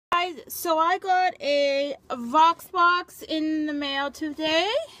guys, so I got a VoxBox in the mail today,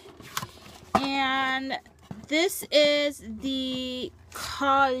 and this is the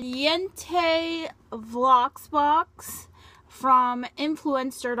Caliente VoxBox from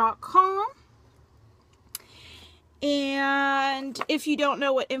Influenster.com. And if you don't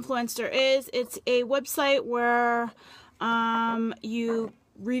know what Influenster is, it's a website where you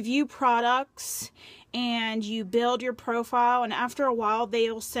review products and you build your profile, and after a while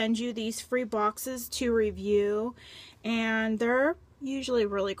they'll send you these free boxes to review, and they're usually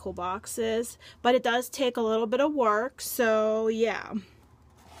really cool boxes, but it does take a little bit of work. So yeah,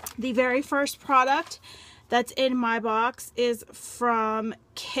 the very first product that's in my box is from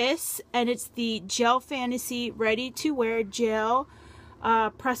Kiss, and it's the Gel Fantasy Ready to Wear Gel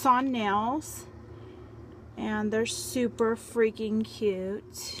Press-On Nails, and they're super freaking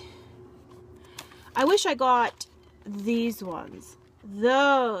cute. I wish I got these ones.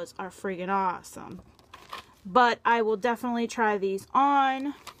 Those are freaking awesome. But I will definitely try these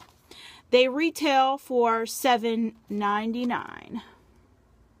on. They retail for $7.99.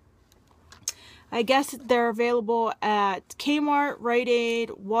 I guess they're available at Kmart, Rite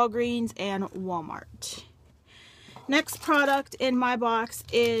Aid, Walgreens, and Walmart. Next product in my box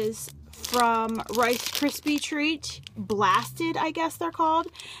is from Rice Krispie Treat Blasted, I guess they're called,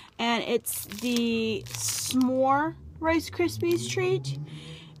 and it's the s'more Rice Krispies treat,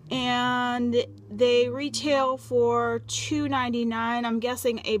 and they retail for $2.99. I'm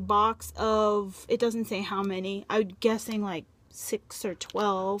guessing a box of, it doesn't say how many, I'm guessing like 6 or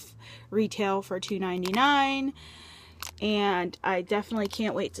 12 retail for $2.99, and I definitely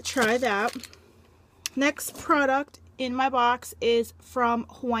can't wait to try that. Next product in my box is from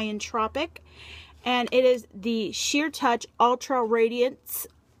Hawaiian Tropic, and it is the Sheer Touch Ultra Radiance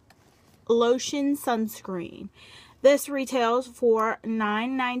Lotion Sunscreen. This retails for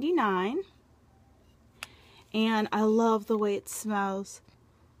 $9.99, and I love the way it smells.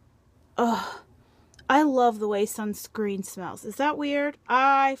 Ugh, I love the way sunscreen smells. Is that weird?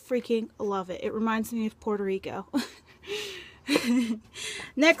 I freaking love it. It reminds me of Puerto Rico.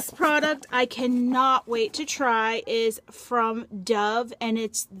 Next product I cannot wait to try is from Dove, and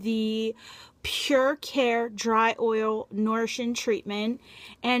it's the Pure Care Dry Oil Nourishing Treatment,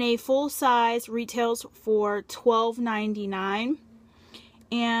 and a full size retails for $12.99,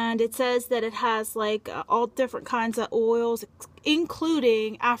 and it says that it has like all different kinds of oils,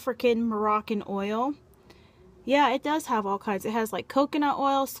 including African Moroccan oil. Yeah, it does have all kinds. It has like coconut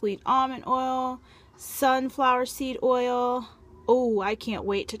oil, sweet almond oil, sunflower seed oil. Oh, I can't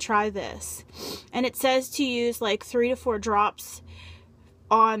wait to try this. And it says to use like 3 to 4 drops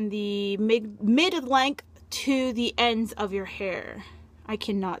on the mid-length to the ends of your hair. I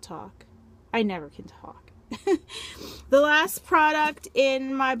cannot talk. I never can talk. The last product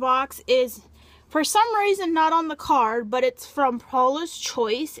in my box is, for some reason, not on the card, but it's from Paula's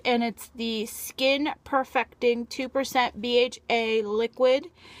Choice, and it's the Skin Perfecting 2% BHA liquid,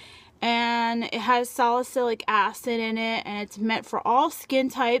 and it has salicylic acid in it, and it's meant for all skin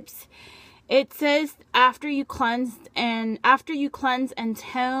types. It says after you cleanse and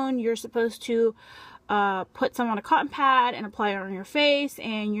tone, you're supposed to put some on a cotton pad and apply it on your face,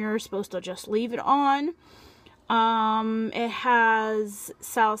 and you're supposed to just leave it on. It has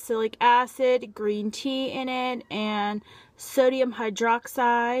salicylic acid, green tea in it, and sodium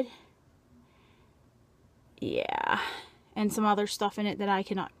hydroxide. Yeah, and some other stuff in it that I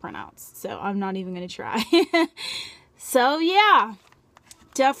cannot pronounce, so I'm not even going to try. So yeah,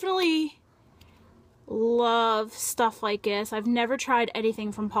 definitely love stuff like this. I've never tried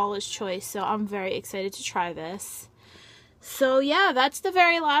anything from Paula's Choice, so I'm very excited to try this. So yeah, that's the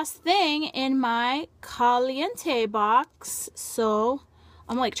very last thing in my Caliente box. So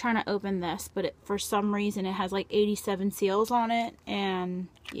I'm like trying to open this, but for some reason it has like 87 seals on it, and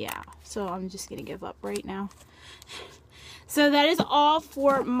yeah, so I'm just gonna give up right now. So that is all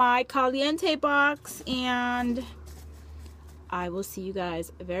for my Caliente box, and I will see you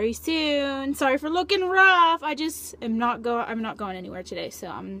guys very soon. Sorry for looking rough. I just am not going anywhere today, so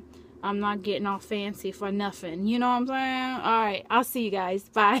I'm not getting all fancy for nothing. You know what I'm saying? All right, I'll see you guys.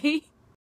 Bye.